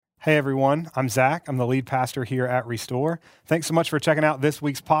Hey everyone, I'm Zach. I'm the lead pastor here at Restore. Thanks so much for checking out this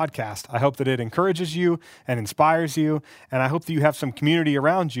week's podcast. I hope that it encourages you and inspires you, and I hope that you have some community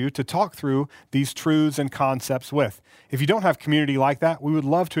around you to talk through these truths and concepts with. If you don't have community like that, we would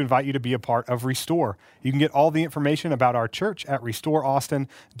love to invite you to be a part of Restore. You can get all the information about our church at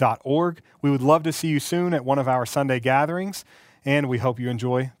restoreaustin.org. We would love to see you soon at one of our Sunday gatherings, and we hope you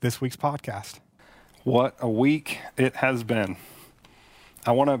enjoy this week's podcast. What a week it has been.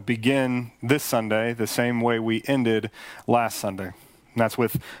 I want to begin this Sunday the same way we ended last Sunday. And that's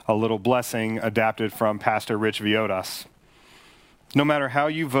with a little blessing adapted from Pastor Rich Viodas. No matter how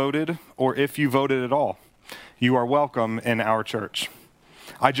you voted or if you voted at all, you are welcome in our church.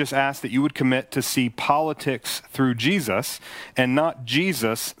 I just ask that you would commit to see politics through Jesus and not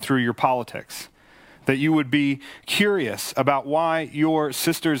Jesus through your politics. That you would be curious about why your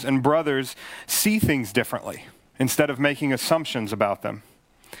sisters and brothers see things differently instead of making assumptions about them.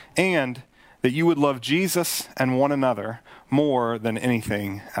 And that you would love Jesus and one another more than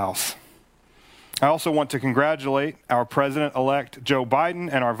anything else. I also want to congratulate our President-elect Joe Biden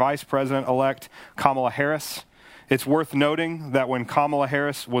and our Vice President-elect Kamala Harris. It's worth noting that when Kamala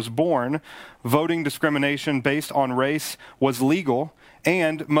Harris was born, voting discrimination based on race was legal,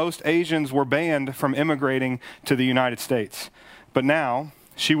 and most Asians were banned from immigrating to the United States. But now,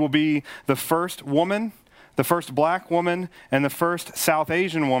 she will be the first woman, the first black woman, and the first South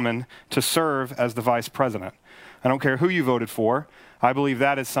Asian woman to serve as the vice president. I don't care who you voted for. I believe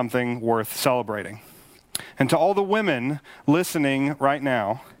that is something worth celebrating. And to all the women listening right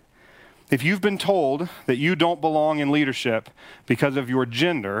now, if you've been told that you don't belong in leadership because of your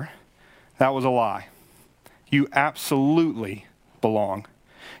gender, that was a lie. You absolutely belong.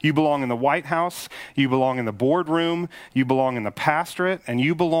 You belong in the White House, you belong in the boardroom, you belong in the pastorate, and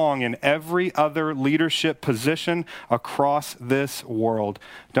you belong in every other leadership position across this world.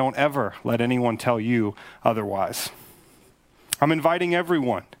 Don't ever let anyone tell you otherwise. I'm inviting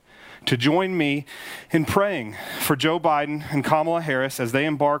everyone to join me in praying for Joe Biden and Kamala Harris as they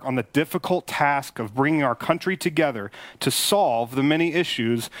embark on the difficult task of bringing our country together to solve the many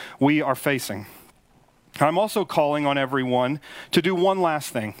issues we are facing. I'm also calling on everyone to do one last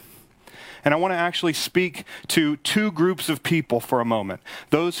thing. And I want to actually speak to two groups of people for a moment.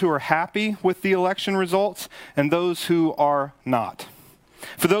 Those who are happy with the election results and those who are not.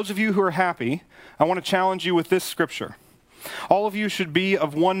 For those of you who are happy, I want to challenge you with this scripture. All of you should be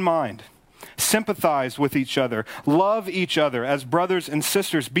of one mind. Sympathize with each other. Love each other as brothers and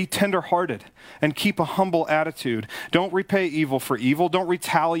sisters. Be tenderhearted and keep a humble attitude. Don't repay evil for evil. Don't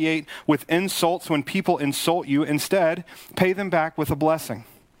retaliate with insults when people insult you. Instead, pay them back with a blessing.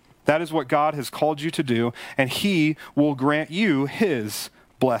 That is what God has called you to do, and He will grant you His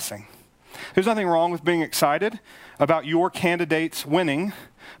blessing. There's nothing wrong with being excited about your candidates winning,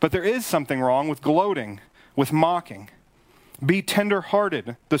 but there is something wrong with gloating, with mocking. Be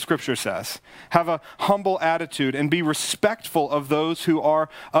tender-hearted, the scripture says. Have a humble attitude and be respectful of those who are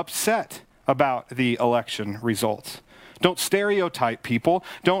upset about the election results. Don't stereotype people.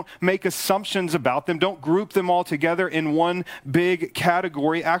 Don't make assumptions about them. Don't group them all together in one big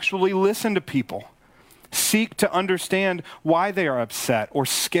category. Actually listen to people. Seek to understand why they are upset or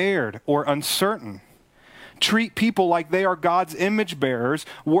scared or uncertain. Treat people like they are God's image bearers,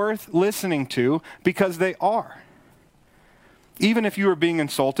 worth listening to because they are. Even if you are being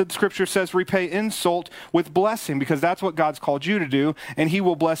insulted, Scripture says repay insult with blessing because that's what God's called you to do, and He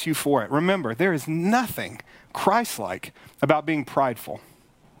will bless you for it. Remember, there is nothing Christ-like about being prideful,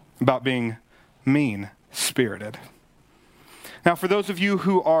 about being mean-spirited. Now, for those of you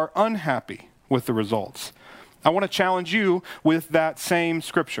who are unhappy with the results, I want to challenge you with that same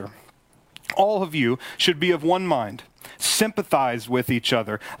Scripture. All of you should be of one mind. Sympathize with each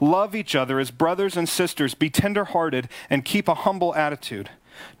other. Love each other as brothers and sisters. Be tender-hearted and keep a humble attitude.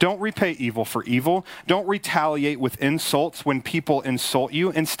 Don't repay evil for evil. Don't retaliate with insults when people insult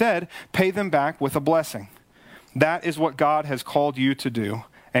you. Instead, pay them back with a blessing. That is what God has called you to do,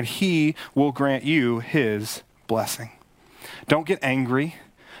 and He will grant you His blessing. Don't get angry.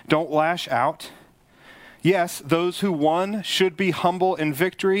 Don't lash out. Yes, those who won should be humble in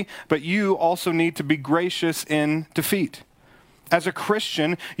victory, but you also need to be gracious in defeat. As a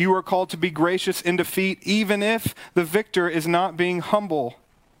Christian, you are called to be gracious in defeat, even if the victor is not being humble.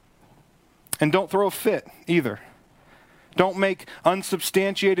 And don't throw a fit either. Don't make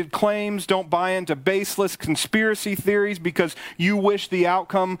unsubstantiated claims. Don't buy into baseless conspiracy theories because you wish the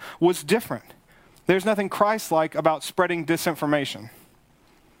outcome was different. There's nothing Christ-like about spreading disinformation.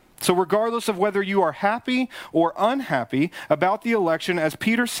 So regardless of whether you are happy or unhappy about the election, as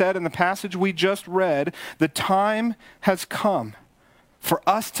Peter said in the passage we just read, the time has come for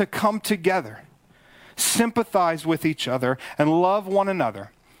us to come together, sympathize with each other, and love one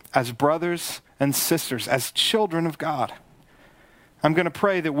another as brothers and sisters, as children of God. I'm going to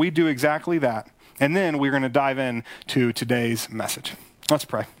pray that we do exactly that, and then we're going to dive into today's message. Let's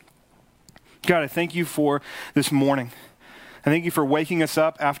pray. God, I thank you for this morning. I thank you for waking us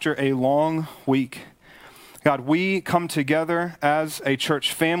up after a long week. God, we come together as a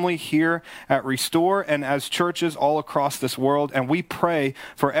church family here at Restore and as churches all across this world, and we pray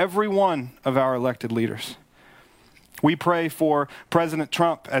for every one of our elected leaders. We pray for President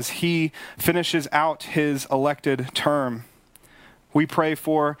Trump as he finishes out his elected term. We pray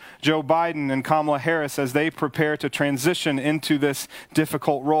for Joe Biden and Kamala Harris as they prepare to transition into this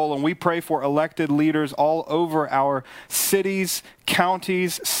difficult role. And we pray for elected leaders all over our cities,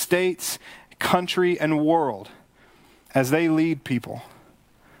 counties, states, country, and world as they lead people.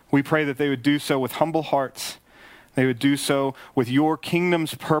 We pray that they would do so with humble hearts. They would do so with your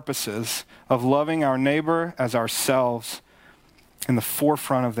kingdom's purposes of loving our neighbor as ourselves in the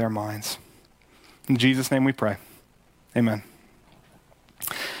forefront of their minds. In Jesus' name we pray. Amen.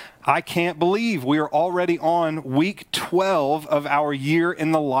 I can't believe we are already on week 12 of our year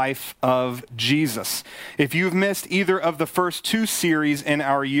in the life of Jesus. If you've missed either of the first two series in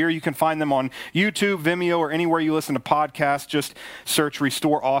our year, you can find them on YouTube, Vimeo, or anywhere you listen to podcasts. Just search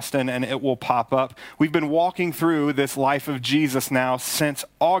Restore Austin and it will pop up. We've been walking through this life of Jesus now since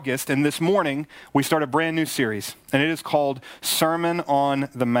August, and this morning we start a brand new series, and it is called Sermon on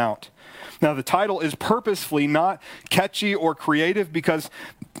the Mount. Now, the title is purposefully not catchy or creative because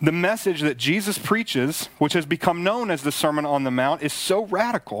the message that Jesus preaches, which has become known as the Sermon on the Mount, is so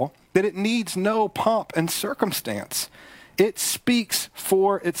radical that it needs no pomp and circumstance. It speaks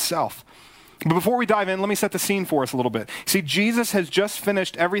for itself. But before we dive in, let me set the scene for us a little bit. See, Jesus has just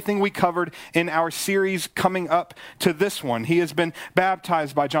finished everything we covered in our series coming up to this one. He has been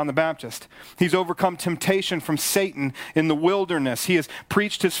baptized by John the Baptist. He's overcome temptation from Satan in the wilderness. He has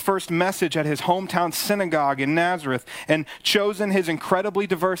preached his first message at his hometown synagogue in Nazareth and chosen his incredibly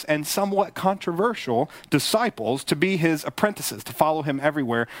diverse and somewhat controversial disciples to be his apprentices, to follow him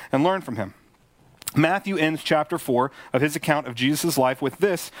everywhere and learn from him. Matthew ends chapter 4 of his account of Jesus' life with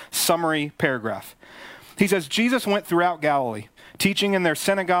this summary paragraph. He says, Jesus went throughout Galilee, teaching in their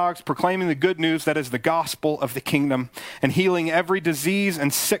synagogues, proclaiming the good news that is the gospel of the kingdom, and healing every disease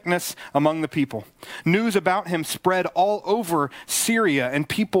and sickness among the people. News about him spread all over Syria, and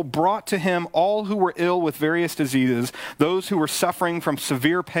people brought to him all who were ill with various diseases, those who were suffering from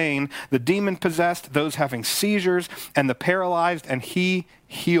severe pain, the demon-possessed, those having seizures, and the paralyzed, and he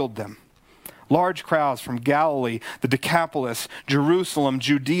healed them. Large crowds from Galilee, the Decapolis, Jerusalem,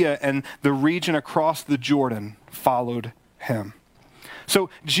 Judea, and the region across the Jordan followed him. So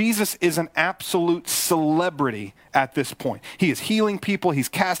Jesus is an absolute celebrity at this point. He is healing people, he's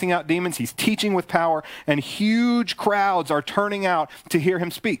casting out demons, he's teaching with power, and huge crowds are turning out to hear him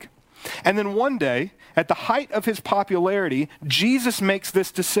speak. And then one day, at the height of his popularity, Jesus makes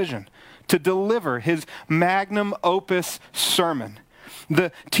this decision to deliver his magnum opus sermon,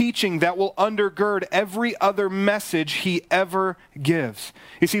 the teaching that will undergird every other message he ever gives.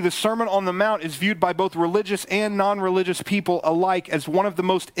 You see, the Sermon on the Mount is viewed by both religious and non-religious people alike as one of the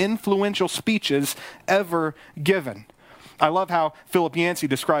most influential speeches ever given. I love how Philip Yancey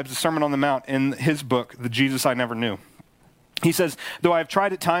describes the Sermon on the Mount in his book, The Jesus I Never Knew. He says, though I have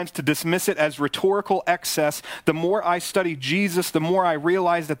tried at times to dismiss it as rhetorical excess, the more I study Jesus, the more I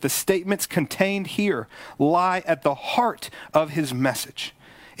realize that the statements contained here lie at the heart of his message.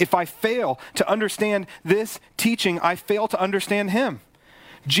 If I fail to understand this teaching, I fail to understand him.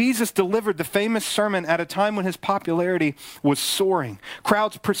 Jesus delivered the famous sermon at a time when his popularity was soaring.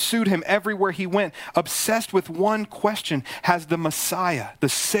 Crowds pursued him everywhere he went, obsessed with one question: has the Messiah, the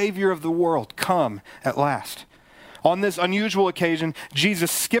Savior of the world, come at last? On this unusual occasion,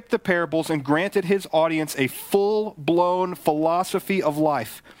 Jesus skipped the parables and granted his audience a full-blown philosophy of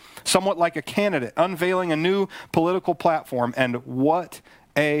life, somewhat like a candidate unveiling a new political platform. And what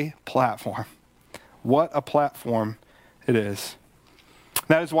a platform. What a platform it is.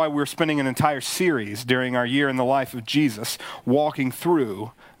 That is why we're spending an entire series during our year in the life of Jesus walking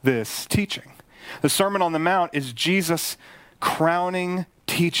through this teaching. The Sermon on the Mount is Jesus' crowning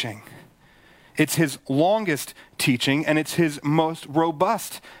teaching. It's his longest teaching, and it's his most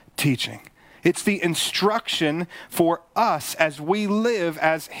robust teaching. It's the instruction for us as we live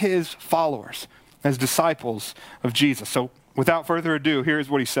as his followers, as disciples of Jesus. So without further ado, here's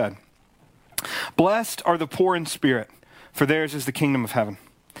what he said. Blessed are the poor in spirit, for theirs is the kingdom of heaven.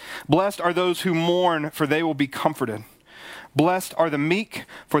 Blessed are those who mourn, for they will be comforted. Blessed are the meek,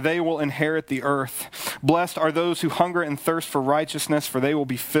 for they will inherit the earth. Blessed are those who hunger and thirst for righteousness, for they will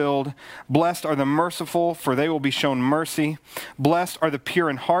be filled. Blessed are the merciful, for they will be shown mercy. Blessed are the pure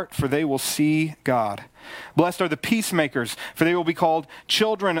in heart, for they will see God. Blessed are the peacemakers, for they will be called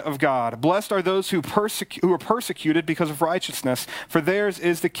children of God. Blessed are those who are persecuted because of righteousness, for theirs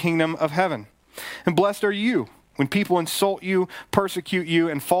is the kingdom of heaven. And blessed are you when people insult you, persecute you,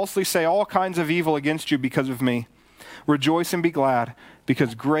 and falsely say all kinds of evil against you because of me. Rejoice and be glad,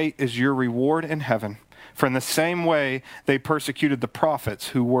 because great is your reward in heaven. For in the same way they persecuted the prophets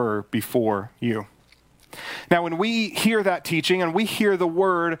who were before you. Now, when we hear that teaching and we hear the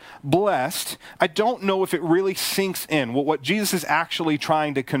word blessed, I don't know if it really sinks in what Jesus is actually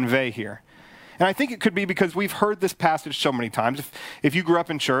trying to convey here. And I think it could be because we've heard this passage so many times. If you grew up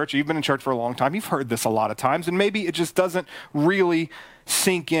in church, you've been in church for a long time, you've heard this a lot of times, and maybe it just doesn't really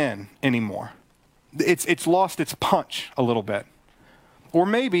sink in anymore. It's lost its punch a little bit. Or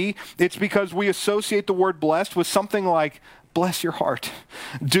maybe it's because we associate the word blessed with something like bless your heart,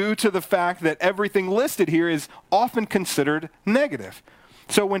 due to the fact that everything listed here is often considered negative.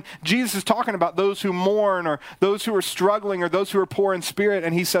 So when Jesus is talking about those who mourn or those who are struggling or those who are poor in spirit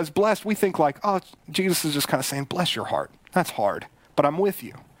and he says blessed, we think like, oh, Jesus is just kind of saying bless your heart. That's hard, but I'm with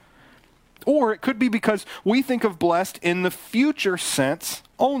you. Or it could be because we think of blessed in the future sense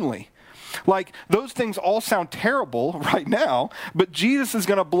only. Like, those things all sound terrible right now, but Jesus is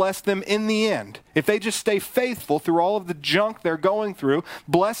going to bless them in the end. If they just stay faithful through all of the junk they're going through,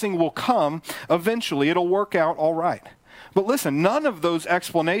 blessing will come eventually. It'll work out all right. But listen, none of those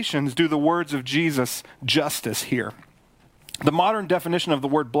explanations do the words of Jesus justice here. The modern definition of the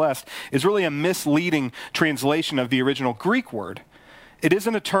word blessed is really a misleading translation of the original Greek word. It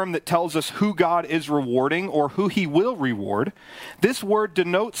isn't a term that tells us who God is rewarding or who he will reward. This word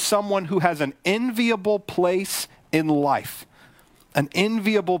denotes someone who has an enviable place in life. An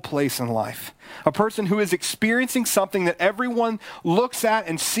enviable place in life. A person who is experiencing something that everyone looks at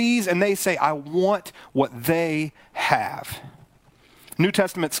and sees and they say, I want what they have. New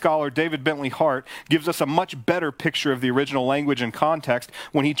Testament scholar David Bentley Hart gives us a much better picture of the original language and context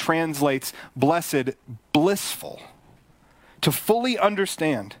when he translates blessed, blissful. To fully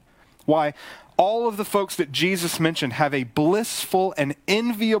understand why all of the folks that Jesus mentioned have a blissful and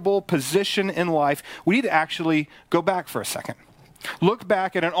enviable position in life, we need to actually go back for a second. Look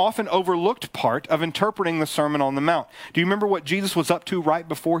back at an often overlooked part of interpreting the Sermon on the Mount. Do you remember what Jesus was up to right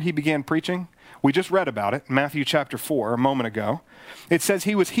before he began preaching? We just read about it in Matthew chapter 4 a moment ago. It says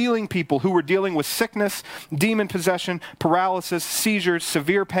he was healing people who were dealing with sickness, demon possession, paralysis, seizures,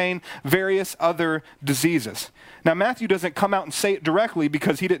 severe pain, various other diseases. Now, Matthew doesn't come out and say it directly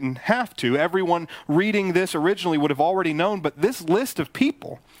because he didn't have to. Everyone reading this originally would have already known, but this list of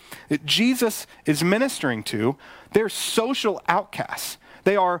people that Jesus is ministering to, they're social outcasts.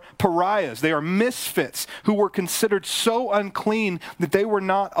 They are pariahs. They are misfits who were considered so unclean that they were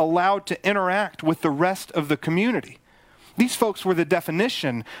not allowed to interact with the rest of the community. These folks were the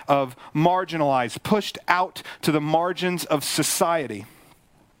definition of marginalized, pushed out to the margins of society.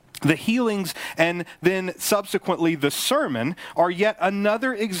 The healings and then subsequently the sermon are yet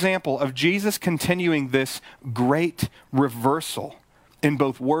another example of Jesus continuing this great reversal in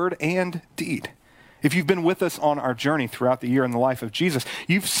both word and deed. If you've been with us on our journey throughout the year in the life of Jesus,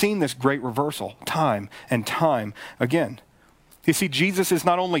 you've seen this great reversal time and time again. You see, Jesus is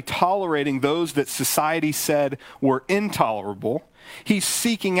not only tolerating those that society said were intolerable, he's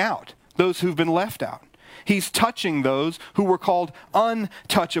seeking out those who've been left out. He's touching those who were called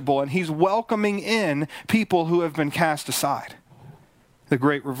untouchable, and he's welcoming in people who have been cast aside. The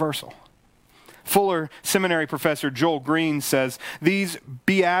great reversal. Fuller Seminary professor Joel Green says, these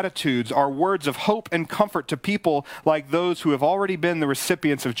Beatitudes are words of hope and comfort to people like those who have already been the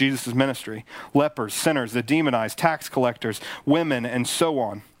recipients of Jesus' ministry. Lepers, sinners, the demonized, tax collectors, women, and so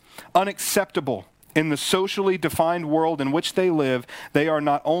on. Unacceptable in the socially defined world in which they live, they are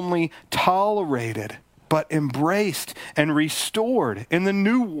not only tolerated, but embraced and restored in the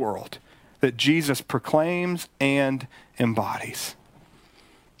new world that Jesus proclaims and embodies.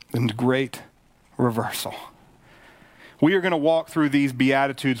 And great reversal. We are going to walk through these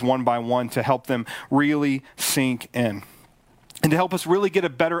Beatitudes one by one to help them really sink in. And to help us really get a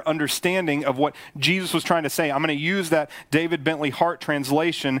better understanding of what Jesus was trying to say, I'm going to use that David Bentley Hart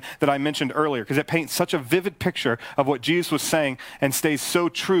translation that I mentioned earlier because it paints such a vivid picture of what Jesus was saying and stays so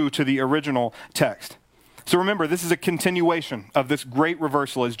true to the original text. So remember, this is a continuation of this great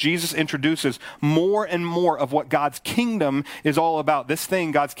reversal as Jesus introduces more and more of what God's kingdom is all about. This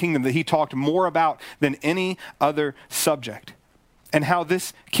thing, God's kingdom, that he talked more about than any other subject. And how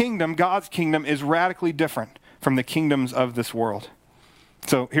this kingdom, God's kingdom, is radically different from the kingdoms of this world.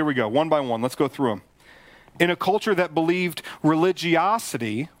 So here we go, one by one. Let's go through them. In a culture that believed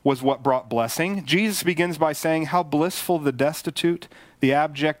religiosity was what brought blessing, Jesus begins by saying, how blissful the destitute, the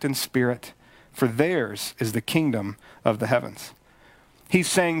abject in spirit, for theirs is the kingdom of the heavens. He's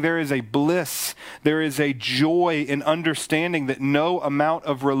saying there is a bliss, there is a joy in understanding that no amount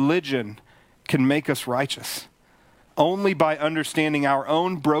of religion can make us righteous. Only by understanding our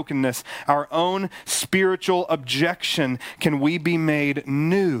own brokenness, our own spiritual objection, can we be made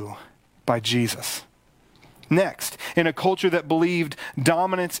new by Jesus. Next, in a culture that believed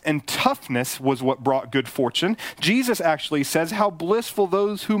dominance and toughness was what brought good fortune, Jesus actually says, how blissful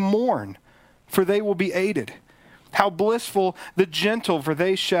those who mourn, for they will be aided. How blissful the gentle, for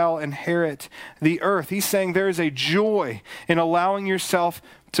they shall inherit the earth. He's saying there is a joy in allowing yourself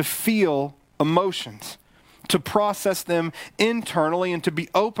to feel emotions, to process them internally, and to be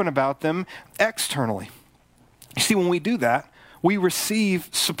open about them externally. You see, when we do that, we receive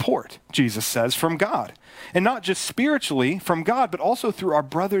support, Jesus says, from God. And not just spiritually from God, but also through our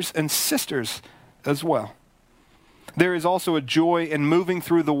brothers and sisters as well. There is also a joy in moving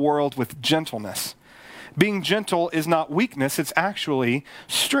through the world with gentleness. Being gentle is not weakness, it's actually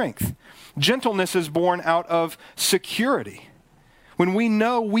strength. Gentleness is born out of security. When we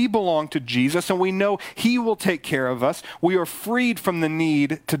know we belong to Jesus and we know he will take care of us, we are freed from the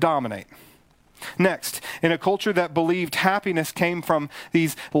need to dominate. Next, in a culture that believed happiness came from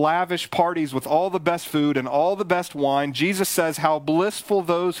these lavish parties with all the best food and all the best wine, Jesus says, how blissful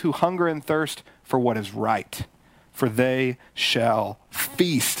those who hunger and thirst for what is right, for they shall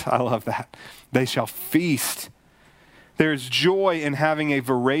feast. I love that. They shall feast. There's joy in having a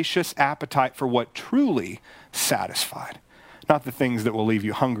voracious appetite for what truly satisfied, not the things that will leave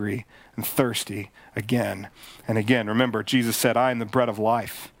you hungry and thirsty again and again. Remember, Jesus said, I am the bread of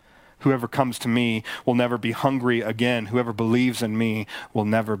life. Whoever comes to me will never be hungry again. Whoever believes in me will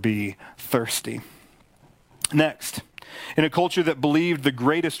never be thirsty. Next, in a culture that believed the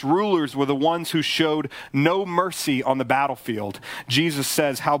greatest rulers were the ones who showed no mercy on the battlefield, Jesus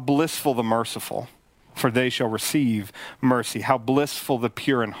says, how blissful the merciful, for they shall receive mercy. How blissful the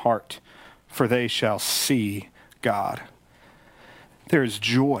pure in heart, for they shall see God. There is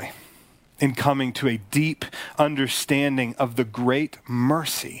joy in coming to a deep understanding of the great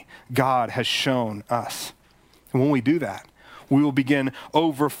mercy God has shown us. And when we do that, we will begin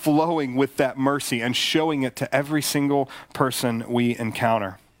overflowing with that mercy and showing it to every single person we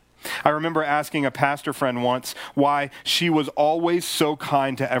encounter. I remember asking a pastor friend once why she was always so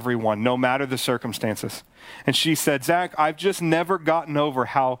kind to everyone, no matter the circumstances. And she said, Zach, I've just never gotten over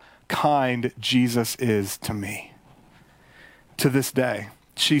how kind Jesus is to me. To this day,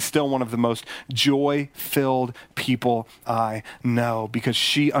 she's still one of the most joy-filled people I know because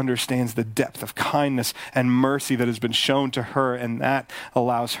she understands the depth of kindness and mercy that has been shown to her, and that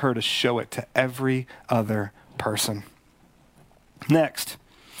allows her to show it to every other person. Next,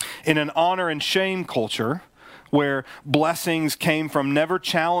 in an honor and shame culture where blessings came from never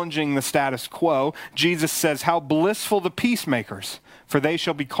challenging the status quo, Jesus says, how blissful the peacemakers, for they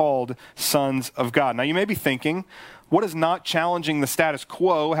shall be called sons of God. Now you may be thinking, what does not challenging the status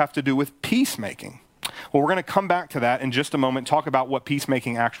quo have to do with peacemaking? Well, we're going to come back to that in just a moment, talk about what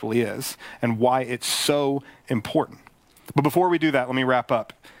peacemaking actually is and why it's so important. But before we do that, let me wrap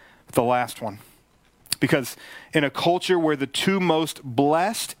up with the last one. Because in a culture where the two most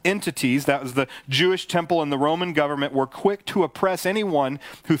blessed entities, that was the Jewish temple and the Roman government, were quick to oppress anyone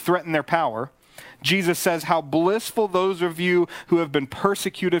who threatened their power, Jesus says, how blissful those of you who have been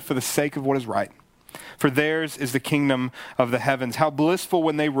persecuted for the sake of what is right. For theirs is the kingdom of the heavens. How blissful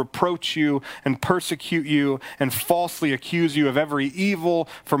when they reproach you and persecute you and falsely accuse you of every evil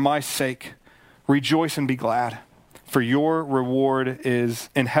for my sake. Rejoice and be glad, for your reward is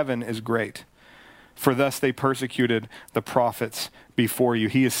in heaven is great. For thus they persecuted the prophets before you.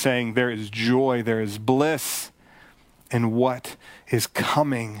 He is saying there is joy, there is bliss in what is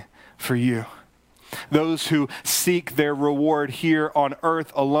coming for you. Those who seek their reward here on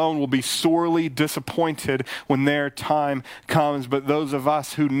earth alone will be sorely disappointed when their time comes. But those of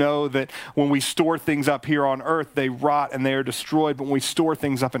us who know that when we store things up here on earth, they rot and they are destroyed. But when we store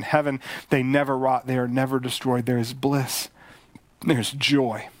things up in heaven, they never rot, they are never destroyed. There is bliss. There's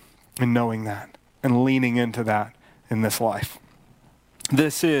joy in knowing that and leaning into that in this life.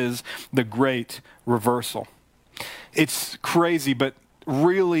 This is the great reversal. It's crazy, but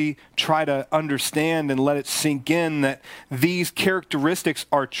really try to understand and let it sink in that these characteristics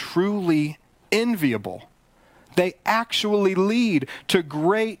are truly enviable. They actually lead to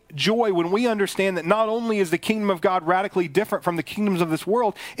great joy when we understand that not only is the kingdom of God radically different from the kingdoms of this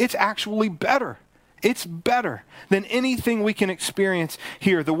world, it's actually better. It's better than anything we can experience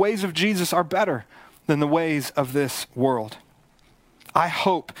here. The ways of Jesus are better than the ways of this world. I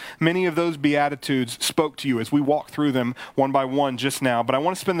hope many of those Beatitudes spoke to you as we walk through them one by one just now, but I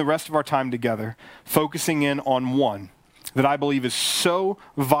want to spend the rest of our time together focusing in on one that I believe is so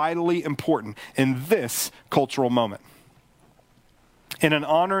vitally important in this cultural moment. In an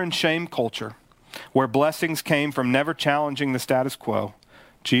honor and shame culture where blessings came from never challenging the status quo,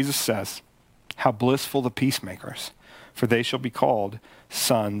 Jesus says, "How blissful the peacemakers, for they shall be called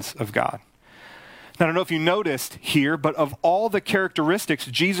sons of God." Now, I don't know if you noticed here, but of all the characteristics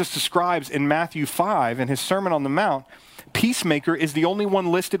Jesus describes in Matthew 5 in his Sermon on the Mount, peacemaker is the only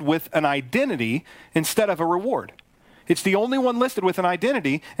one listed with an identity instead of a reward. It's the only one listed with an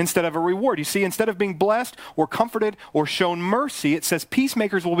identity instead of a reward. You see, instead of being blessed or comforted or shown mercy, it says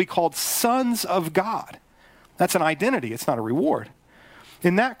peacemakers will be called sons of God. That's an identity. It's not a reward.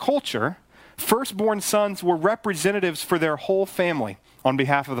 In that culture, firstborn sons were representatives for their whole family on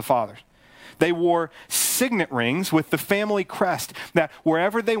behalf of the fathers. They wore signet rings with the family crest that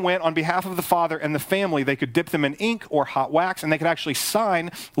wherever they went on behalf of the father and the family, they could dip them in ink or hot wax, and they could actually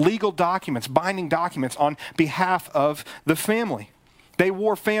sign legal documents, binding documents on behalf of the family. They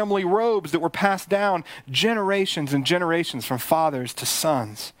wore family robes that were passed down generations and generations from fathers to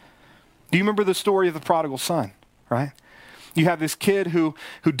sons. Do you remember the story of the prodigal son, right? You have this kid who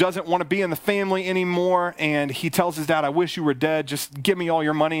doesn't want to be in the family anymore, and he tells his dad, "I wish you were dead. Just give me all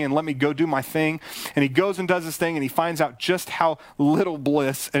your money and let me go do my thing." And he goes and does his thing, and he finds out just how little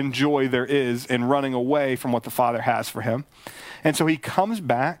bliss and joy there is in running away from what the father has for him. And so he comes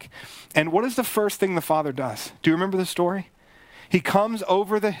back, and what is the first thing the father does? Do you remember the story? He comes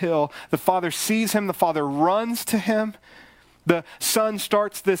over the hill. The father sees him. The father runs to him. The son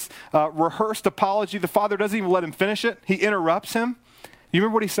starts this rehearsed apology. The father doesn't even let him finish it. He interrupts him. You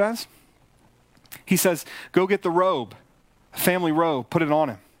remember what he says? He says, "Go get the robe, family robe, put it on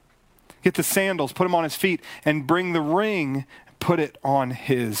him. Get the sandals, put them on his feet, and bring the ring, put it on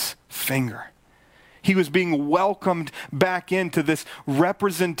his finger." He was being welcomed back into this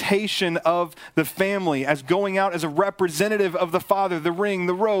representation of the family as going out as a representative of the father, the ring,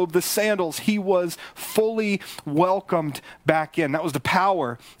 the robe, the sandals. He was fully welcomed back in. That was the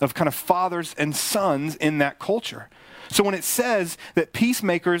power of kind of fathers and sons in that culture. So when it says that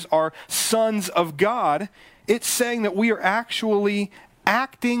peacemakers are sons of God, it's saying that we are actually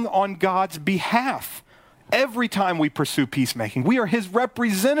acting on God's behalf every time we pursue peacemaking. We are his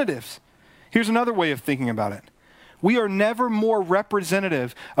representatives. Here's another way of thinking about it. We are never more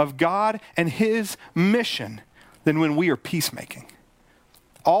representative of God and his mission than when we are peacemaking.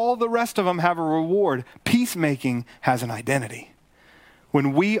 All the rest of them have a reward. Peacemaking has an identity.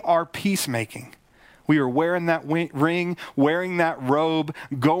 When we are peacemaking, we are wearing that ring, wearing that robe,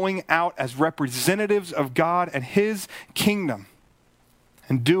 going out as representatives of God and his kingdom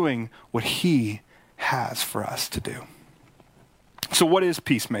and doing what he has for us to do. So what is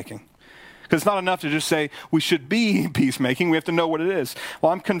peacemaking? Because it's not enough to just say we should be peacemaking. We have to know what it is.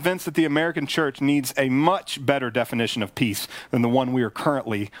 Well, I'm convinced that the American church needs a much better definition of peace than the one we are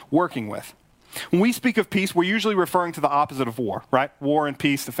currently working with. When we speak of peace, we're usually referring to the opposite of war, right? War and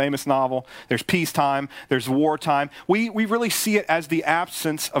Peace, the famous novel. There's peacetime, there's wartime. We really see it as the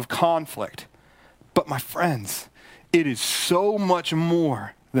absence of conflict. But my friends, it is so much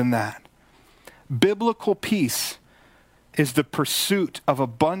more than that. Biblical peace is the pursuit of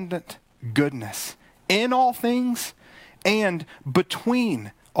abundant goodness in all things and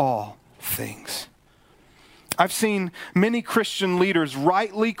between all things. I've seen many Christian leaders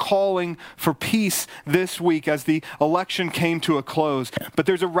rightly calling for peace this week as the election came to a close. But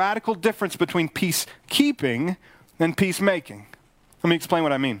there's a radical difference between peacekeeping and peacemaking. Let me explain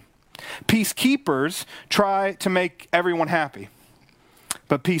what I mean. Peacekeepers try to make everyone happy,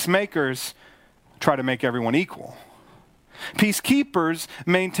 but peacemakers try to make everyone equal. Peacekeepers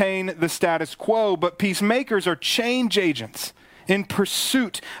maintain the status quo, but peacemakers are change agents in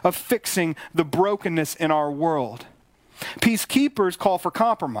pursuit of fixing the brokenness in our world. Peacekeepers call for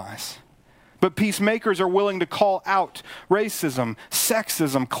compromise, but peacemakers are willing to call out racism,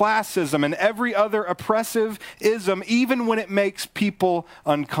 sexism, classism, and every other oppressive ism, even when it makes people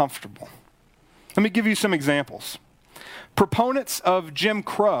uncomfortable. Let me give you some examples. Proponents of Jim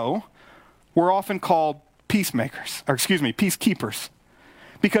Crow were often called peacekeepers,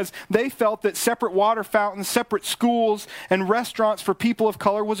 because they felt that separate water fountains, separate schools, and restaurants for people of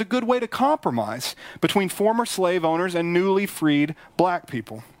color was a good way to compromise between former slave owners and newly freed black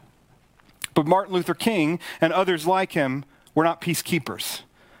people. But Martin Luther King and others like him were not peacekeepers.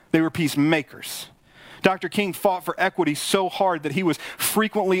 They were peacemakers. Dr. King fought for equity so hard that he was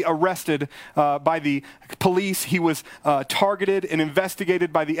frequently arrested by the police. He was targeted and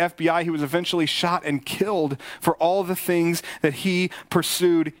investigated by the FBI. He was eventually shot and killed for all the things that he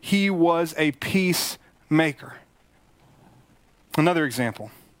pursued. He was a peacemaker. Another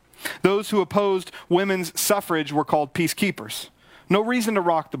example. Those who opposed women's suffrage were called peacekeepers. No reason to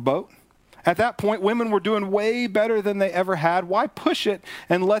rock the boat. At that point, women were doing way better than they ever had. Why push it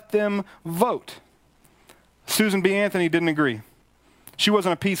and let them vote? Susan B. Anthony didn't agree. She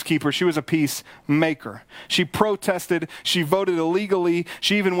wasn't a peacekeeper, she was a peacemaker. She protested, she voted illegally,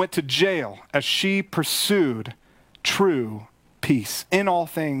 she even went to jail as she pursued true peace in all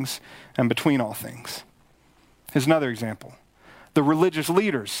things and between all things. Here's another example. The religious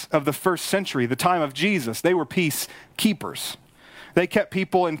leaders of the first century, the time of Jesus, they were peacekeepers. They kept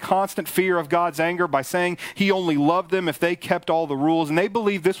people in constant fear of God's anger by saying he only loved them if they kept all the rules. And they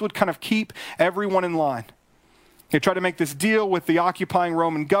believed this would kind of keep everyone in line. They tried to make this deal with the occupying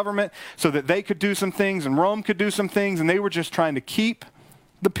Roman government so that they could do some things and Rome could do some things, and they were just trying to keep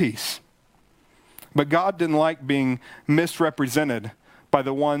the peace. But God didn't like being misrepresented by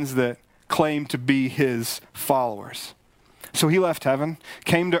the ones that claimed to be his followers. So he left heaven,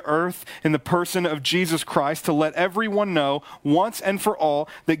 came to earth in the person of Jesus Christ to let everyone know once and for all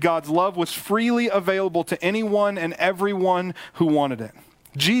that God's love was freely available to anyone and everyone who wanted it.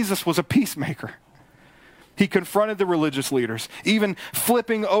 Jesus was a peacemaker. He confronted the religious leaders, even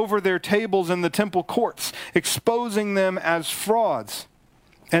flipping over their tables in the temple courts, exposing them as frauds.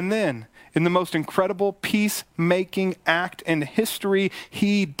 And then, in the most incredible peacemaking act in history,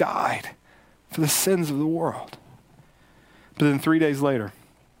 he died for the sins of the world. But then 3 days later,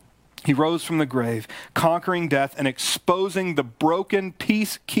 he rose from the grave, conquering death and exposing the broken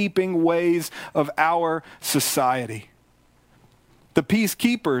peacekeeping ways of our society. The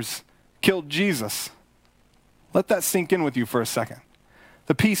peacekeepers killed Jesus. Let that sink in with you for a second.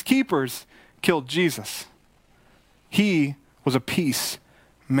 The peacekeepers killed Jesus. He was a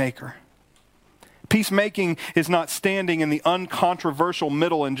peacemaker. Peacemaking is not standing in the uncontroversial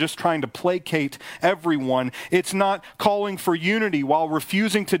middle and just trying to placate everyone. It's not calling for unity while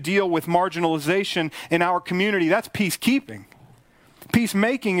refusing to deal with marginalization in our community. That's peacekeeping.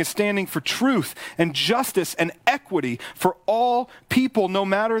 Peacemaking is standing for truth and justice and equity for all people, no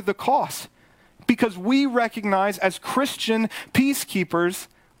matter the cost. Because we recognize as Christian peacekeepers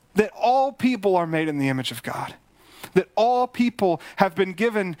that all people are made in the image of God. That all people have been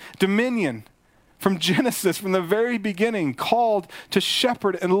given dominion from Genesis, from the very beginning, called to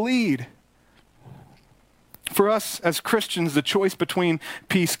shepherd and lead. For us as Christians, the choice between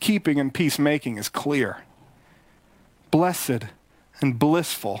peacekeeping and peacemaking is clear. Blessed and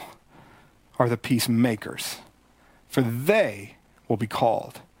blissful are the peacemakers, for they will be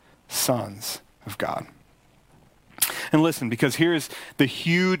called sons of God. And listen, because here's the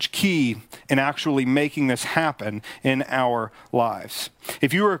huge key in actually making this happen in our lives.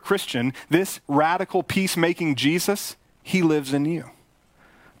 If you are a Christian, this radical peacemaking Jesus, he lives in you.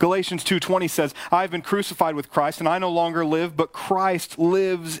 Galatians 2:20 says, I've been crucified with Christ, and I no longer live, but Christ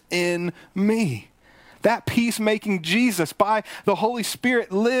lives in me. That peacemaking Jesus by the Holy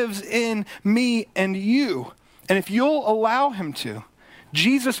Spirit lives in me and you. And if you'll allow him to,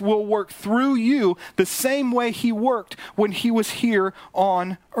 Jesus will work through you the same way he worked when he was here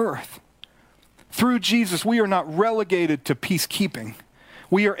on earth. Through Jesus, we are not relegated to peacekeeping.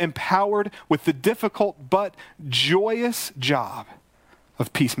 We are empowered with the difficult but joyous job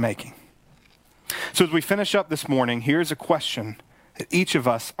of peacemaking. So as we finish up this morning, here's a question that each of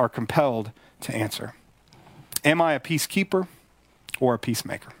us are compelled to answer. Am I a peacekeeper or a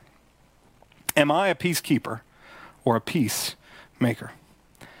peacemaker? Am I a peacekeeper or a peacemaker?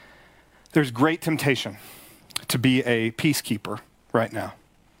 There's great temptation to be a peacekeeper right now.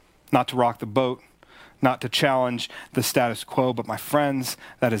 Not to rock the boat, not to challenge the status quo, but my friends,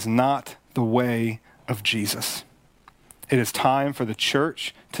 that is not the way of Jesus. It is time for the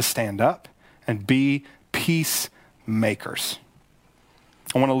church to stand up and be peacemakers.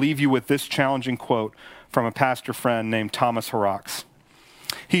 I want to leave you with this challenging quote from a pastor friend named Thomas Horrocks.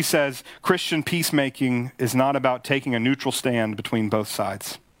 He says, Christian peacemaking is not about taking a neutral stand between both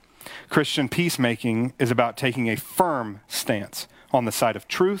sides. Christian peacemaking is about taking a firm stance on the side of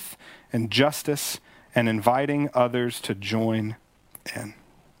truth and justice and inviting others to join in.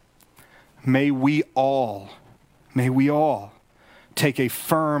 May we all take a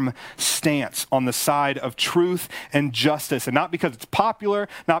firm stance on the side of truth and justice. And not because it's popular,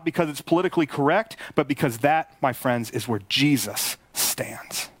 not because it's politically correct, but because that, my friends, is where Jesus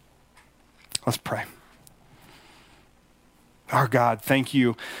stands. Let's pray. Our God, thank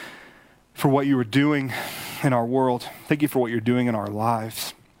you for what you are doing in our world. Thank you for what you're doing in our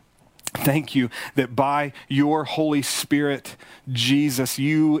lives. Thank you that by your Holy Spirit, Jesus,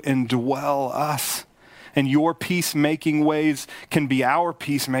 you indwell us, and your peacemaking ways can be our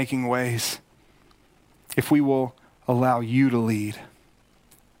peacemaking ways if we will allow you to lead.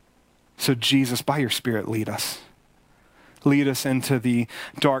 So Jesus, by your Spirit, lead us. Lead us into the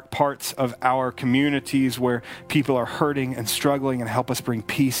dark parts of our communities where people are hurting and struggling, and help us bring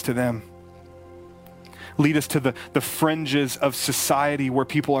peace to them. Lead us to the fringes of society where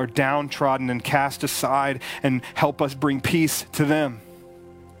people are downtrodden and cast aside, and help us bring peace to them.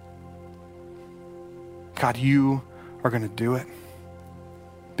 God, you are going to do it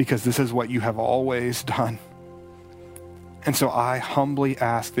because this is what you have always done. And so I humbly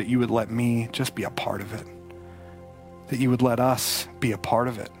ask that you would let me just be a part of it, that you would let us be a part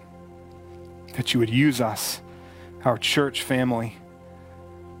of it, that you would use us, our church family,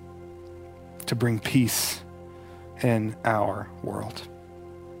 to bring peace in our world.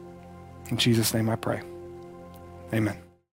 In Jesus' name I pray. Amen.